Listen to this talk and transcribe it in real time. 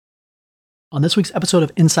On this week's episode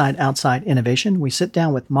of Inside Outside Innovation, we sit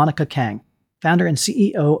down with Monica Kang, founder and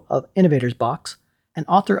CEO of Innovators Box and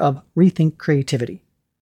author of Rethink Creativity.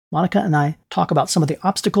 Monica and I talk about some of the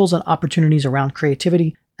obstacles and opportunities around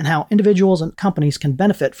creativity and how individuals and companies can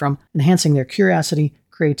benefit from enhancing their curiosity,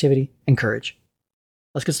 creativity, and courage.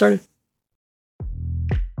 Let's get started.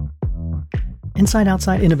 Inside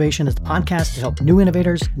Outside Innovation is the podcast to help new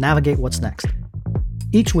innovators navigate what's next.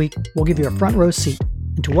 Each week, we'll give you a front row seat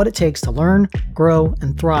into what it takes to learn, grow,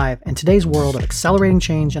 and thrive in today's world of accelerating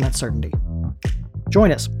change and uncertainty.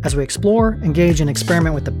 Join us as we explore, engage, and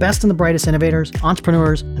experiment with the best and the brightest innovators,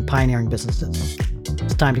 entrepreneurs, and pioneering businesses.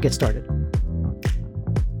 It's time to get started.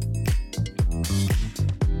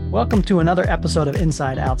 Welcome to another episode of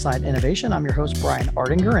Inside Outside Innovation. I'm your host, Brian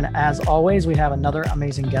Ardinger, and as always, we have another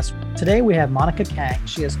amazing guest. Today, we have Monica Kang.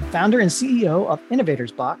 She is founder and CEO of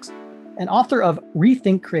Innovators Box, and author of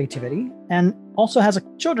Rethink Creativity, and also has a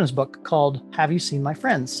children's book called Have You Seen My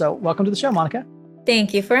Friends? So welcome to the show, Monica.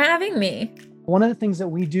 Thank you for having me. One of the things that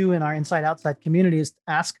we do in our Inside Outside community is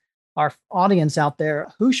ask our audience out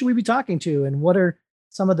there, who should we be talking to? And what are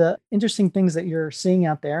some of the interesting things that you're seeing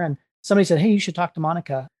out there? And somebody said, hey, you should talk to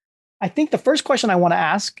Monica. I think the first question I want to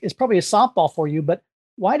ask is probably a softball for you, but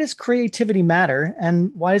why does creativity matter?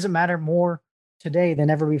 And why does it matter more today than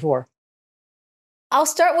ever before? I'll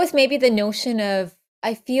start with maybe the notion of,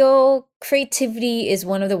 I feel creativity is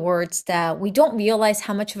one of the words that we don't realize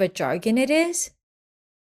how much of a jargon it is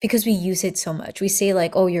because we use it so much. We say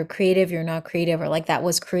like, oh, you're creative, you're not creative, or like that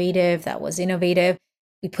was creative, that was innovative.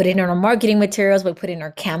 We put it in our marketing materials, we put it in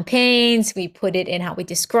our campaigns, we put it in how we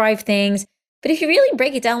describe things. But if you really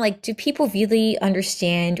break it down, like, do people really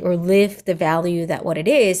understand or live the value that what it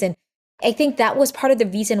is? And I think that was part of the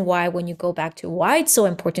reason why, when you go back to why it's so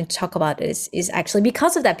important to talk about it, is actually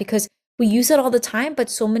because of that, because we use it all the time,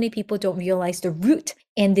 but so many people don't realize the root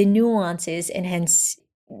and the nuances, and hence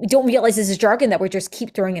we don't realize this is jargon that we just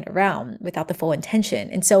keep throwing it around without the full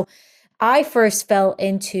intention. And so I first fell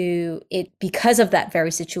into it because of that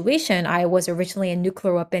very situation. I was originally in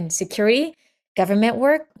nuclear weapon security, government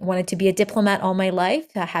work, wanted to be a diplomat all my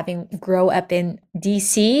life, having grown up in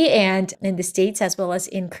DC and in the States as well as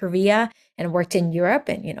in Korea, and worked in Europe.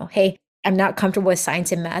 And, hey, I'm not comfortable with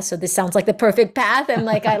science and math, so this sounds like the perfect path. And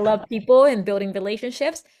like, I love people and building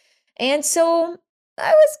relationships. And so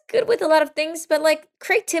I was good with a lot of things, but like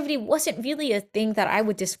creativity wasn't really a thing that I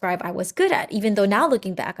would describe I was good at, even though now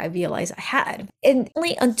looking back, I realize I had. And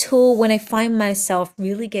only until when I find myself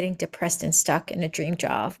really getting depressed and stuck in a dream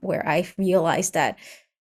job where I realized that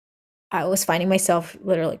I was finding myself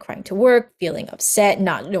literally crying to work, feeling upset,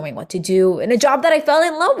 not knowing what to do in a job that I fell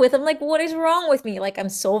in love with. I'm like, what is wrong with me? Like, I'm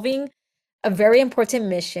solving a very important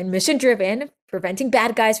mission driven, preventing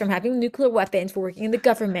bad guys from having nuclear weapons, for working in the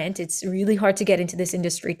government. It's really hard to get into this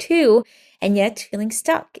industry too, and yet feeling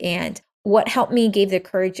stuck. And what helped me gave the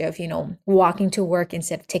courage of, walking to work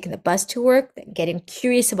instead of taking the bus to work, getting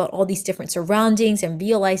curious about all these different surroundings and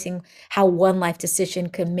realizing how one life decision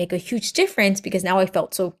could make a huge difference, because now I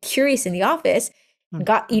felt so curious in the office and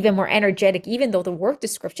got even more energetic, even though the work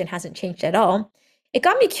description hasn't changed at all. It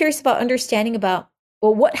got me curious about understanding about,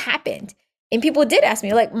 well, what happened? And people did ask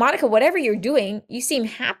me, like, Monica, whatever you're doing, you seem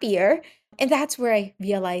happier. And that's where I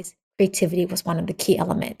realized creativity was one of the key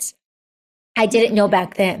elements. I didn't know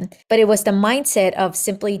back then, but it was the mindset of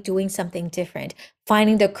simply doing something different,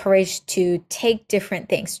 finding the courage to take different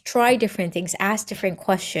things, try different things, ask different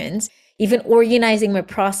questions, even organizing my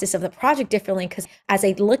process of the project differently. Because as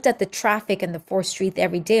I looked at the traffic and the 4th Street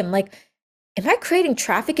every day, I'm like, am I creating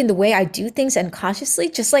traffic in the way I do things unconsciously?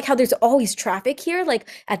 Just like how there's always traffic here, like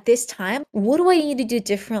at this time, what do I need to do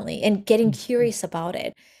differently? And getting curious about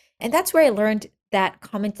it. And that's where I learned that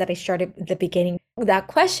comment that I started at the beginning, that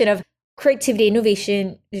question of creativity,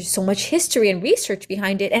 innovation. There's so much history and research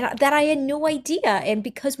behind it, and that I had no idea. And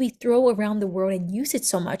because we throw around the word and use it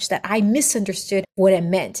so much, that I misunderstood what it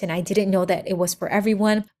meant. And I didn't know that it was for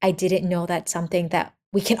everyone. I didn't know that something that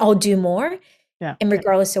we can all do more. Yeah. And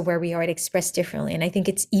regardless of where we are, it expressed differently. And I think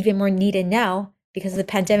it's even more needed now because of the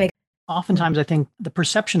pandemic. Oftentimes, I think the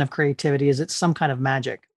perception of creativity is it's some kind of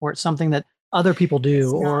magic, or it's something that other people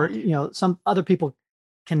do, or, some other people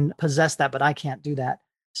can possess that, but I can't do that.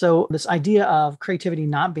 So this idea of creativity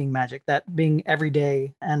not being magic, that being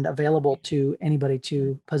everyday and available to anybody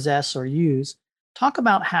to possess or use, talk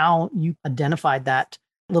about how you identified that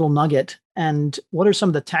little nugget and what are some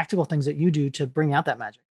of the tactical things that you do to bring out that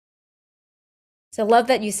magic? So I love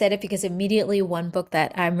that you said it, because immediately one book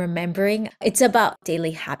that I'm remembering, it's about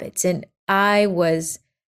daily habits. And I was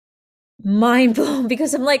mind blown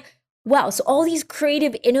because I'm like, wow, so all these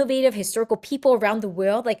creative, innovative, historical people around the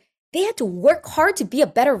world, like they had to work hard to be a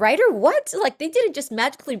better writer. What? Like they didn't just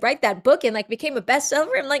magically write that book and like became a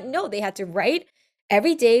bestseller. I'm like, no, they had to write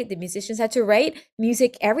every day. The musicians had to write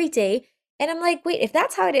music every day. And I'm like, wait, if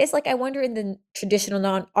that's how it is, like I wonder in the traditional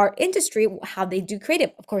non-art industry how they do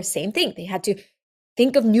creative. Of course, same thing. They had to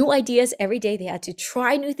think of new ideas every day. They had to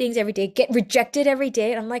try new things every day, get rejected every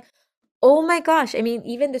day. And I'm like, oh my gosh. I mean,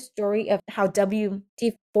 even the story of how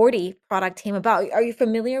WD-40 product came about. Are you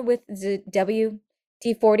familiar with the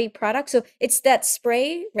WD-40 product? So it's that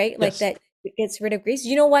spray, right? Like Yes, that gets rid of grease.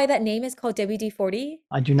 You know why that name is called WD-40?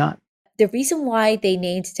 I do not. The reason why they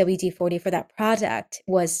named WD-40 for that product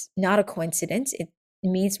was not a coincidence. It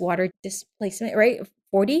means water displacement, right?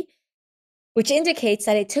 40, which indicates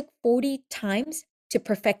that it took 40 times to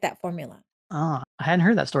perfect that formula. Ah, I hadn't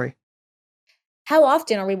heard that story. How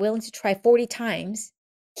often are we willing to try 40 times,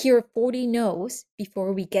 hear 40 no's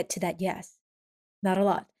before we get to that yes? Not a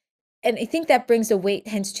lot. And I think that brings the weight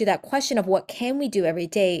hence to that question of what can we do every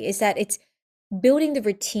day is that it's building the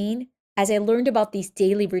routine. As I learned about these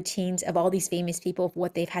daily routines of all these famous people, of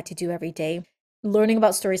what they've had to do every day, learning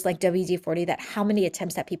about stories like WD-40, that how many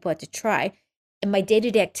attempts that people had to try. In my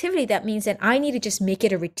day-to-day activity, that means that I need to just make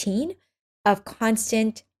it a routine of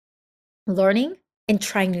constant learning and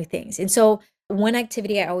trying new things. And so one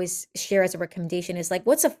activity I always share as a recommendation is like,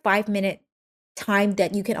 what's a 5-minute time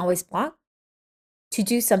that you can always block to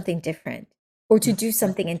do something different or to do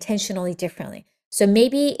something intentionally differently? So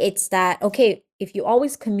maybe it's that, okay, if you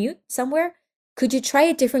always commute somewhere, could you try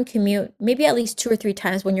a different commute, maybe at least 2 or 3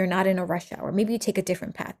 times when you're not in a rush hour? Maybe you take a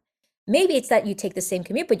different path. Maybe it's that you take the same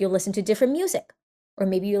commute, but you listen to different music, or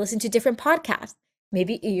maybe you listen to different podcasts.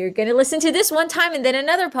 Maybe you're going to listen to this one time and then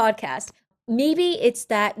another podcast. Maybe it's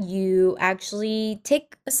that you actually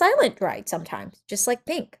take a silent ride sometimes, just like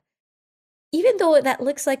think. Even though that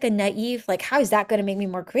looks like a naive, like, how is that going to make me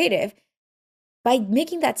more creative? By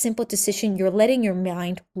making that simple decision, you're letting your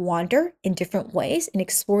mind wander in different ways and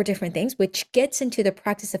explore different things, which gets into the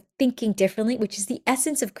practice of thinking differently, which is the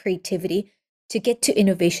essence of creativity to get to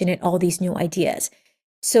innovation and all these new ideas.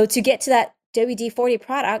 So to get to that WD-40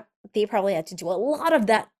 product, they probably had to do a lot of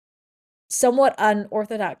that somewhat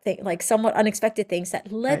unorthodox thing, like somewhat unexpected things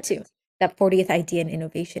that led Right. to that 40th idea and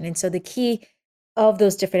innovation. And so the key of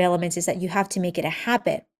those different elements is that you have to make it a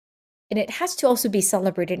habit. And it has to also be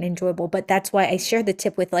celebrated and enjoyable. But that's why I share the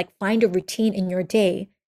tip with like, find a routine in your day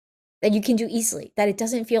that you can do easily, that it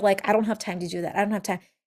doesn't feel like I don't have time to do that. I don't have time.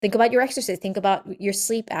 Think about your exercise. Think about your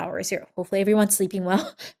sleep hours. Hopefully everyone's sleeping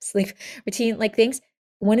well, sleep routine, like things.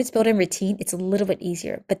 When it's built in routine, it's a little bit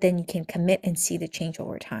easier, but then you can commit and see the change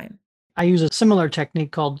over time. I use a similar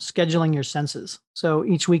technique called scheduling your senses. So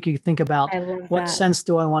each week you think about I love what that. sense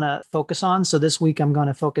do I want to focus on? So this week I'm going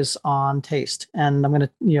to focus on taste, and I'm going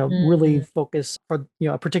to, really Mhm. focus for,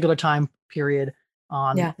 a particular time period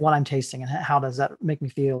on Yeah. what I'm tasting and how does that make me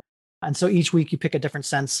feel. And so each week you pick a different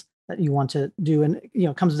sense that you want to do. And,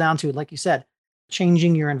 it comes down to, like you said,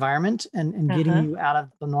 changing your environment and getting Uh-huh. you out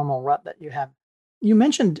of the normal rut that you have. You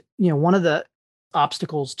mentioned, one of the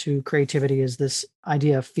obstacles to creativity is this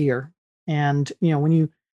idea of fear. And, when you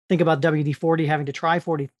think about WD-40 having to try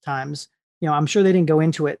 40 times, I'm sure they didn't go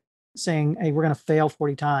into it saying, hey, we're going to fail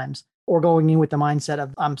 40 times, or going in with the mindset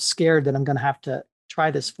of, I'm scared that I'm going to have to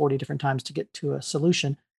try this 40 different times to get to a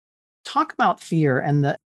solution. Talk about fear and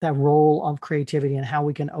that role of creativity and how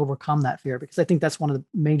we can overcome that fear, because I think that's one of the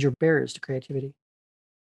major barriers to creativity.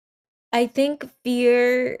 I think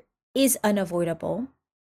fear is unavoidable,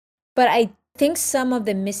 but I think some of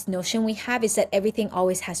the misnotion we have is that everything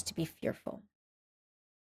always has to be fearful.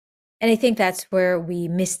 And I think that's where we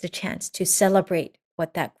miss the chance to celebrate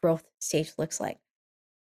what that growth stage looks like.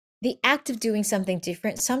 The act of doing something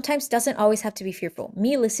different sometimes doesn't always have to be fearful.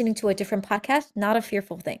 Me listening to a different podcast, not a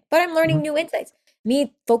fearful thing, but I'm learning Mhm. new insights.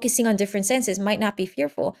 Me focusing on different senses might not be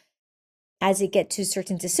fearful as it get to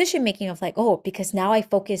certain decision making of like, oh, because now I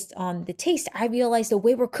focused on the taste. I realize the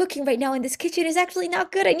way we're cooking right now in this kitchen is actually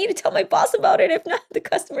not good. I need to tell my boss about it. If not, the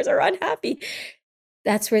customers are unhappy.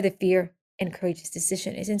 That's where the fear and courageous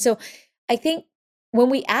decision is. And so I think when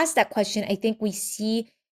we ask that question, I think we see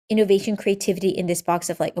innovation creativity in this box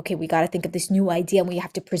of like, okay, we got to think of this new idea and we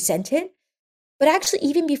have to present it. But actually,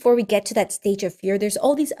 even before we get to that stage of fear, there's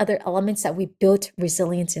all these other elements that we built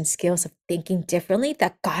resilience and skills of thinking differently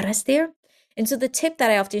that got us there. And so the tip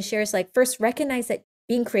that I often share is like, first, recognize that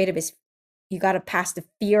being creative is you got to pass the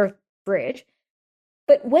fear bridge.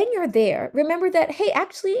 But when you're there, remember that, hey,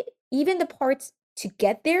 actually, even the parts to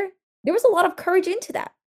get there was a lot of courage into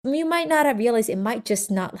that. You might not have realized it might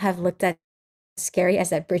just not have looked that scary as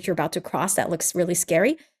that bridge you're about to cross that looks really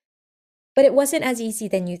scary, but it wasn't as easy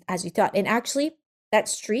as you thought. And actually, that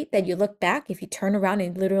street that you look back, if you turn around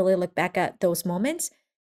and literally look back at those moments,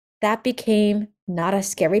 that became not as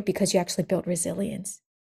scary because you actually built resilience.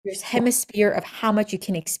 Your hemisphere of how much you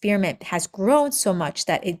can experiment has grown so much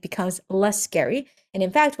that it becomes less scary. And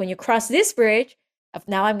in fact, when you cross this bridge of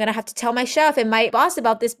now I'm going to have to tell my chef and my boss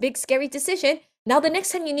about this big scary decision, now the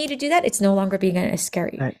next time you need to do that, it's no longer being as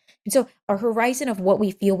scary. Right. And so our horizon of what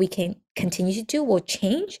we feel we can continue to do will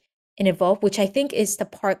change and evolve, which I think is the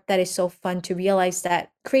part that is so fun to realize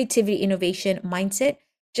that creativity, innovation, mindset,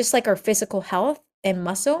 just like our physical health and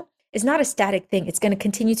muscle, is not a static thing. It's going to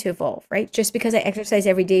continue to evolve, right? Just because I exercise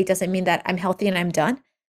every day doesn't mean that I'm healthy and I'm done.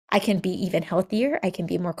 I can be even healthier. I can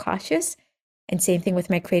be more cautious. And same thing with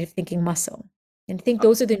my creative thinking muscle. And I think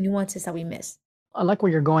those are the nuances that we miss. I like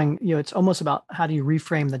where you're going. It's almost about how do you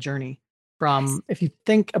reframe the journey Yes. from if you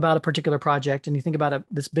think about a particular project and you think about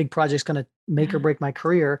this big project's going to make or break my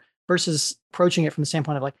career versus approaching it from the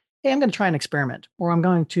standpoint of like, hey, I'm going to try an experiment or I'm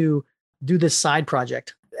going to do this side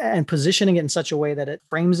project and positioning it in such a way that it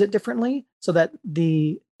frames it differently so that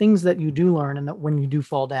the things that you do learn and that when you do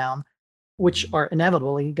fall down, which are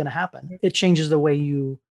inevitably going to happen, it changes the way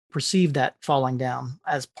you perceive that falling down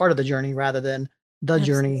as part of the journey rather than the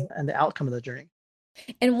journey Absolutely. and the outcome of the journey.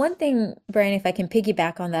 And one thing, Brian, if I can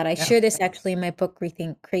piggyback on that, I Yeah. share this actually in my book,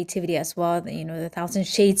 Rethink Creativity, as well, the Thousand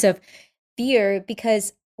Shades of Fear,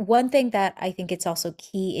 because one thing that I think it's also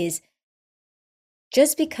key is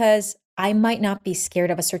just because I might not be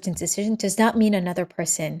scared of a certain decision does not mean another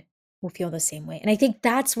person will feel the same way. And I think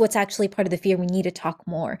that's what's actually part of the fear. We need to talk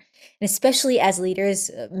more. And especially as leaders,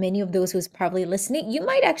 many of those who's probably listening, you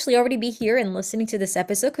might actually already be here and listening to this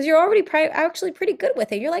episode because you're already actually pretty good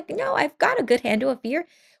with it. You're like, no, I've got a good handle of fear.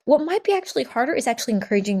 What might be actually harder is actually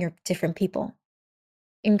encouraging your different people,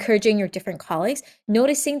 encouraging your different colleagues,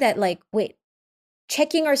 noticing that, like, wait,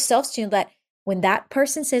 checking ourselves to know that when that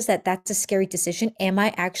person says that that's a scary decision, am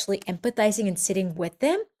I actually empathizing and sitting with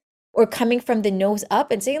them? Or coming from the nose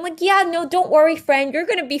up and saying, like, yeah, no, don't worry, friend, you're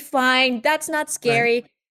going to be fine. That's not Right. scary.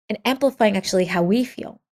 And amplifying actually how we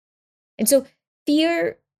feel. And so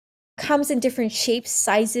fear comes in different shapes,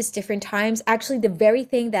 sizes, different times. Actually, the very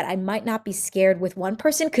thing that I might not be scared with one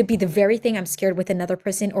person could be the very thing I'm scared with another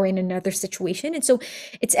person or in another situation. And so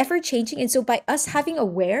it's ever changing. And so by us having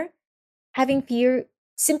fear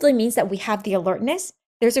simply means that we have the alertness.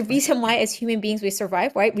 There's a reason why, as human beings, we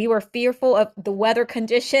survive, right? We were fearful of the weather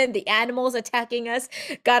condition, the animals attacking us,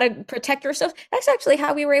 gotta protect ourselves. That's actually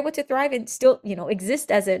how we were able to thrive and still,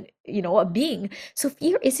 exist as a being. So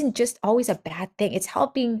fear isn't just always a bad thing. It's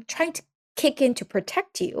trying to kick in to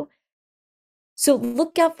protect you. So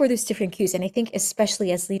look out for those different cues. And I think,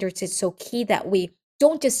 especially as leaders, it's so key that we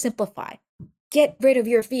don't just simplify, get rid of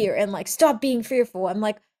your fear and like stop being fearful. I'm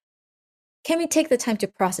like, can we take the time to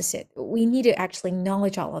process it? We need to actually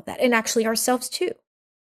acknowledge all of that and actually ourselves too.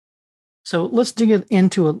 So let's dig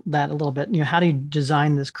into that a little bit. How do you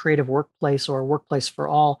design this creative workplace or workplace for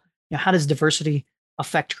all? How does diversity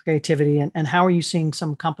affect creativity, and how are you seeing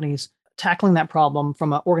some companies tackling that problem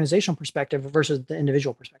from an organizational perspective versus the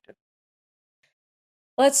individual perspective?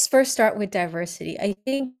 Let's first start with diversity. I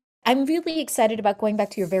think I'm really excited about going back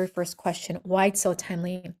to your very first question, why it's so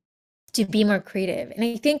timely to be more creative. And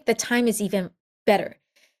I think the time is even better.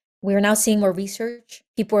 We're now seeing more research.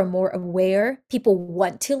 People are more aware. People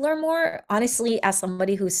want to learn more. Honestly, as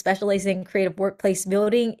somebody who's specializing in creative workplace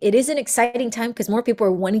building, it is an exciting time because more people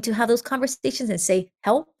are wanting to have those conversations and say,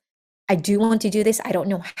 help, I do want to do this. I don't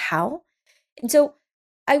know how. And so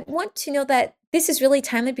I want to know that this is really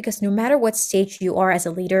timely because no matter what stage you are as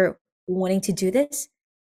a leader wanting to do this,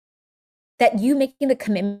 that you making the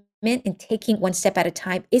commitment and taking one step at a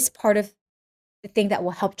time is part of the thing that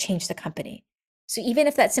will help change the company. So even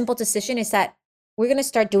if that simple decision is that we're going to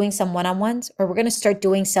start doing some one-on-ones or we're going to start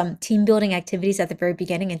doing some team building activities at the very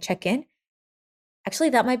beginning and check in, actually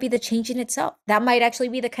that might be the change in itself. That might actually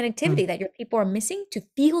be the connectivity that your people are missing to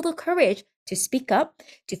feel the courage to speak up,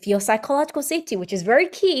 to feel psychological safety, which is very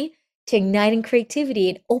key to igniting creativity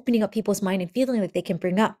and opening up people's mind and feeling like they can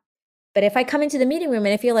bring up. But if I come into the meeting room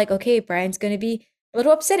and I feel like, okay, Brian's going to be a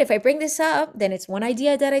little upset if I bring this up, then it's one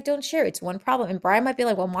idea that I don't share. It's one problem. And Brian might be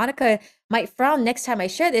like, well, Monica might frown next time I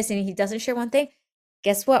share this and he doesn't share one thing.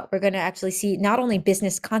 Guess what? We're going to actually see not only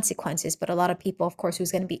business consequences, but a lot of people, of course,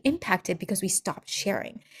 who's going to be impacted because we stopped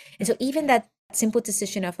sharing. And so even that simple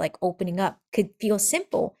decision of like opening up could feel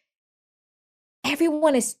simple.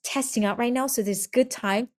 Everyone is testing out right now. So there's good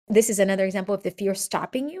time. This is another example of the fear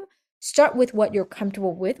stopping you. Start with what you're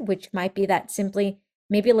comfortable with, which might be that simply,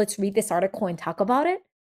 maybe let's read this article and talk about it.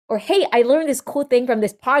 Or, hey, I learned this cool thing from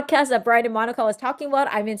this podcast that Brian and Monica was talking about.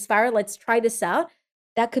 I'm inspired. Let's try this out.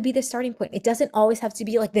 That could be the starting point. It doesn't always have to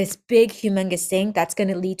be like this big, humongous thing that's going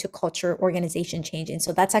to lead to culture organization change. And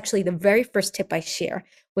so that's actually the very first tip I share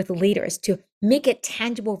with leaders, to make it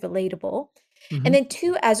tangible, relatable. And then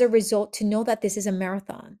two, as a result, to know that this is a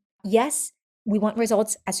marathon. Yes, we want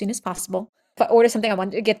results as soon as possible. If I order something, I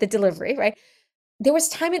want to get the delivery, right? There was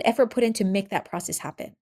time and effort put in to make that process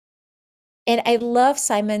happen. And I love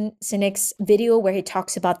Simon Sinek's video where he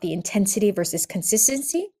talks about the intensity versus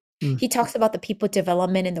consistency. He talks about the people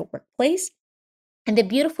development in the workplace. And the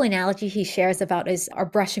beautiful analogy he shares about is our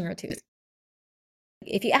brushing our teeth.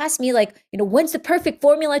 If you ask me, like, when's the perfect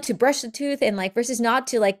formula to brush the tooth and like versus not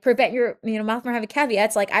to like prevent your, mouth from having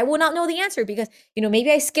cavities, like I will not know the answer because,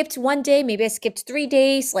 maybe I skipped one day, maybe I skipped 3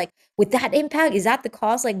 days. Like, with that impact, is that the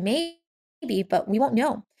cause? Like maybe, but we won't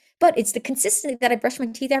know. But it's the consistency that I brush my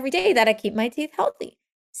teeth every day that I keep my teeth healthy.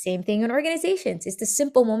 Same thing in organizations. It's the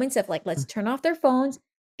simple moments of like, let's turn off their phones.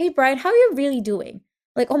 Hey, Brian, how are you really doing?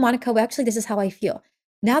 Like, oh, Monica, well, actually, this is how I feel.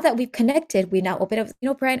 Now that we've connected, we now open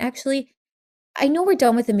up, Brian, actually, I know we're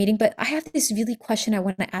done with the meeting, but I have this really question I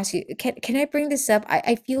want to ask you. Can I bring this up?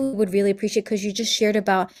 I feel you would really appreciate, because you just shared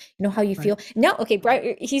about, how you feel. Now, okay,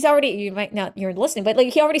 Brian, he's already, you might not, you're listening, but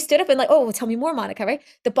like he already stood up and like, oh, well, tell me more, Monica, right?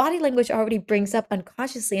 The body language already brings up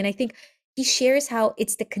unconsciously. And I think he shares how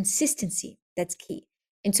it's the consistency that's key.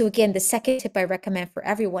 And so again, the second tip I recommend for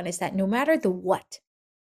everyone is that no matter the what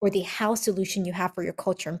or the how solution you have for your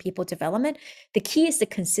culture and people development, the key is the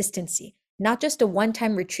consistency. Not just a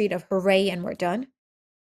one-time retreat of hooray and we're done,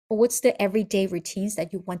 but what's the everyday routines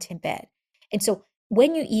that you want to embed? And so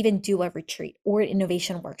when you even do a retreat or an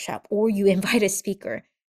innovation workshop, or you invite a speaker,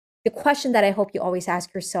 the question that I hope you always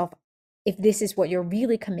ask yourself, if this is what you're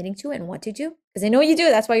really committing to and want to do, because I know you do,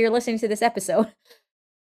 that's why you're listening to this episode,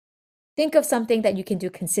 think of something that you can do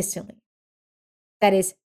consistently, that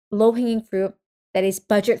is low-hanging fruit, that is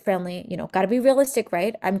budget friendly. Got to be realistic,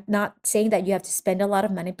 right? I'm not saying that you have to spend a lot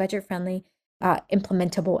of money, budget friendly,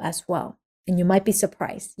 implementable as well. And you might be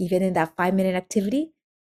surprised, even in that 5-minute activity,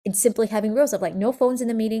 in simply having rules of like no phones in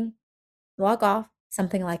the meeting, log off,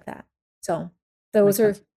 something like that. So those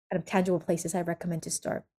are kind of tangible places I recommend to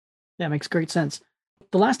start. Yeah, makes great sense.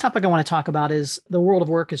 The last topic I want to talk about is the world of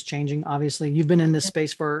work is changing. Obviously, you've been in this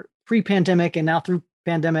space for pre-pandemic and now through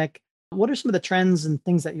pandemic. What are some of the trends and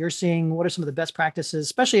things that you're seeing? What are some of the best practices,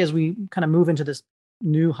 especially as we kind of move into this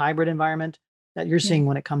new hybrid environment that you're seeing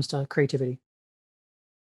when it comes to creativity?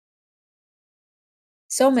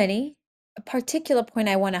 So many. A particular point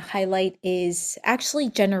I want to highlight is actually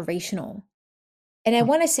generational. And I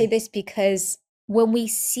want to say this because when we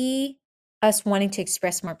see us wanting to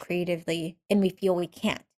express more creatively and we feel we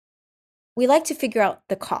can't, we like to figure out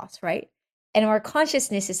the cause, right? And our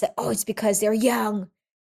consciousness is that, oh, it's because they're young.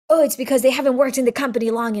 Oh, it's because they haven't worked in the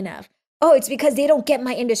company long enough. Oh, it's because they don't get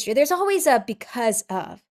my industry. There's always a because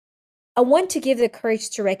of. I want to give the courage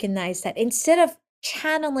to recognize that instead of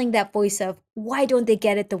channeling that voice of, why don't they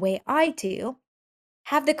get it the way I do?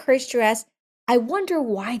 Have the courage to ask, I wonder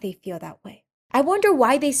why they feel that way. I wonder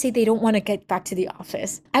why they say they don't want to get back to the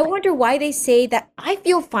office. I wonder why they say that I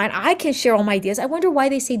feel fine, I can share all my ideas. I wonder why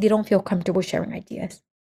they say they don't feel comfortable sharing ideas.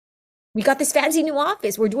 We got this fancy new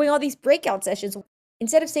office. We're doing all these breakout sessions.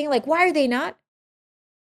 Instead of saying like, why are they not?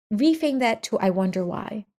 Reframe that to, I wonder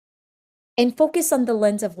why. And focus on the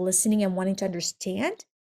lens of listening and wanting to understand.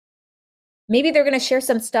 Maybe they're going to share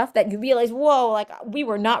some stuff that you realize, whoa, like we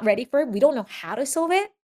were not ready for it. We don't know how to solve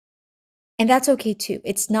it. And that's okay too.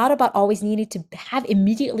 It's not about always needing to have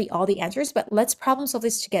immediately all the answers, but let's problem solve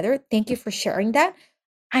this together. Thank you for sharing that.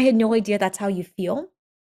 I had no idea that's how you feel.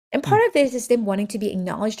 And part of this is them wanting to be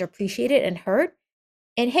acknowledged, appreciated, and heard.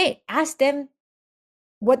 And hey, ask them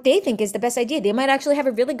what they think is the best idea. They might actually have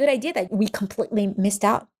a really good idea that we completely missed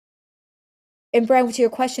out. And Brian, to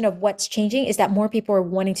your question of what's changing is that more people are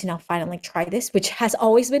wanting to now finally try this, which has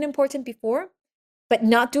always been important before, but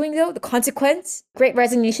not doing though, the consequence, great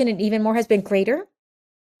resignation, and even more has been greater.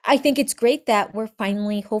 I think it's great that we're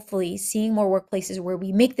finally, hopefully, seeing more workplaces where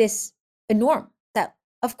we make this a norm, that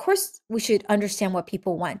of course we should understand what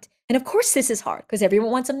people want. And of course this is hard because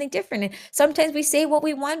everyone wants something different. And sometimes we say what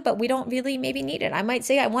we want, but we don't really maybe need it. I might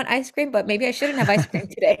say I want ice cream, but maybe I shouldn't have ice cream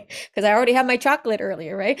today because I already had my chocolate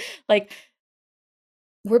earlier, right? Like,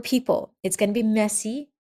 we're people. It's going to be messy,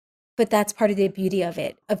 but that's part of the beauty of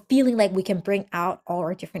it, of feeling like we can bring out all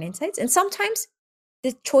our different insights. And sometimes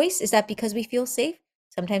the choice is that because we feel safe,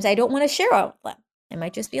 sometimes I don't want to share all of them. I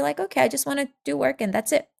might just be like, okay, I just want to do work and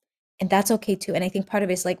that's it. And that's okay too. And I think part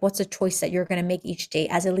of it is like, what's a choice that you're going to make each day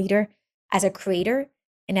as a leader, as a creator,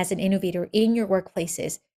 and as an innovator in your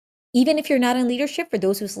workplaces? Even if you're not in leadership, for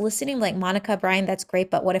those who's listening, like Monica, Brian, that's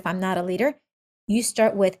great. But what if I'm not a leader? you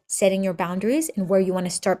start with setting your boundaries and where you want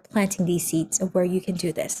to start planting these seeds and where you can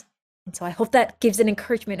do this. And so I hope that gives an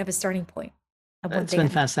encouragement of a starting point. It's been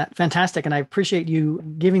fantastic. And I appreciate you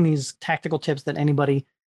giving these tactical tips that anybody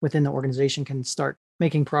within the organization can start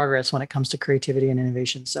making progress when it comes to creativity and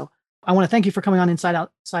innovation. So I want to thank you for coming on Inside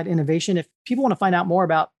Outside Innovation. If people want to find out more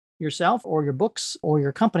about yourself or your books or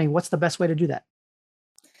your company, what's the best way to do that?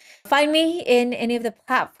 Find me in any of the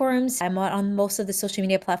platforms. I'm on most of the social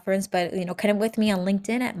media platforms, but connect with me on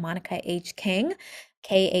LinkedIn at Monica H. Kang,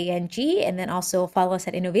 Kang, and then also follow us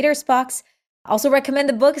at Innovators Box. Also recommend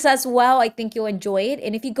the books as well. I think you'll enjoy it.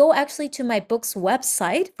 And if you go actually to my books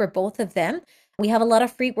website for both of them, we have a lot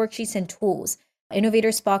of free worksheets and tools.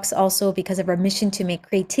 Innovators Box also, because of our mission to make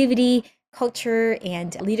creativity, culture,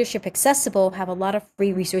 and leadership accessible, have a lot of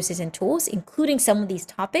free resources and tools, including some of these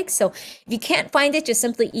topics. So if you can't find it, just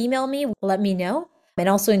simply email me, let me know. And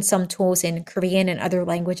also in some tools in Korean and other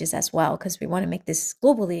languages as well, because we want to make this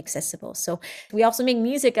globally accessible. So we also make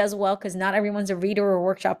music as well, because not everyone's a reader or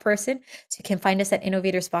workshop person. So you can find us at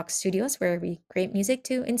Innovators Box Studios, where we create music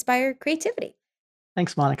to inspire creativity.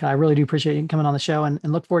 Thanks, Monica. I really do appreciate you coming on the show and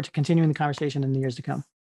look forward to continuing the conversation in the years to come.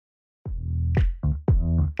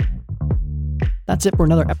 That's it for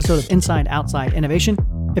another episode of Inside Outside Innovation.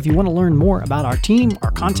 If you want to learn more about our team,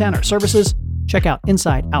 our content, our services, check out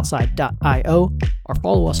insideoutside.io or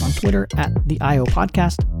follow us on Twitter at the IO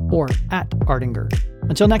Podcast or at Ardinger.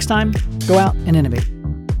 Until next time, go out and innovate.